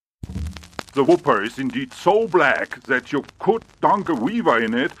The Whooper is indeed so black that you could dunk a weaver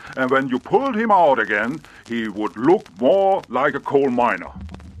in it, and when you pulled him out again, he would look more like a coal miner.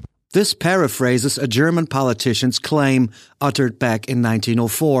 This paraphrases a German politician's claim uttered back in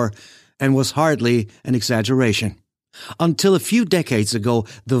 1904 and was hardly an exaggeration. Until a few decades ago,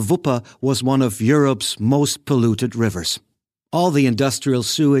 the Wupper was one of Europe's most polluted rivers. All the industrial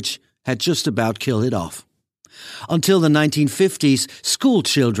sewage had just about killed it off. Until the 1950s, school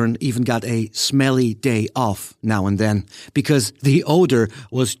children even got a smelly day off now and then because the odor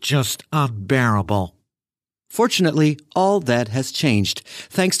was just unbearable. Fortunately, all that has changed.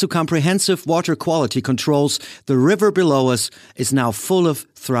 Thanks to comprehensive water quality controls, the river below us is now full of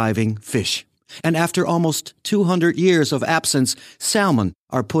thriving fish. And after almost 200 years of absence, salmon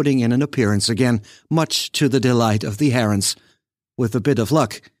are putting in an appearance again, much to the delight of the herons. With a bit of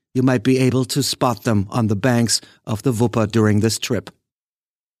luck, you might be able to spot them on the banks of the Wupper during this trip.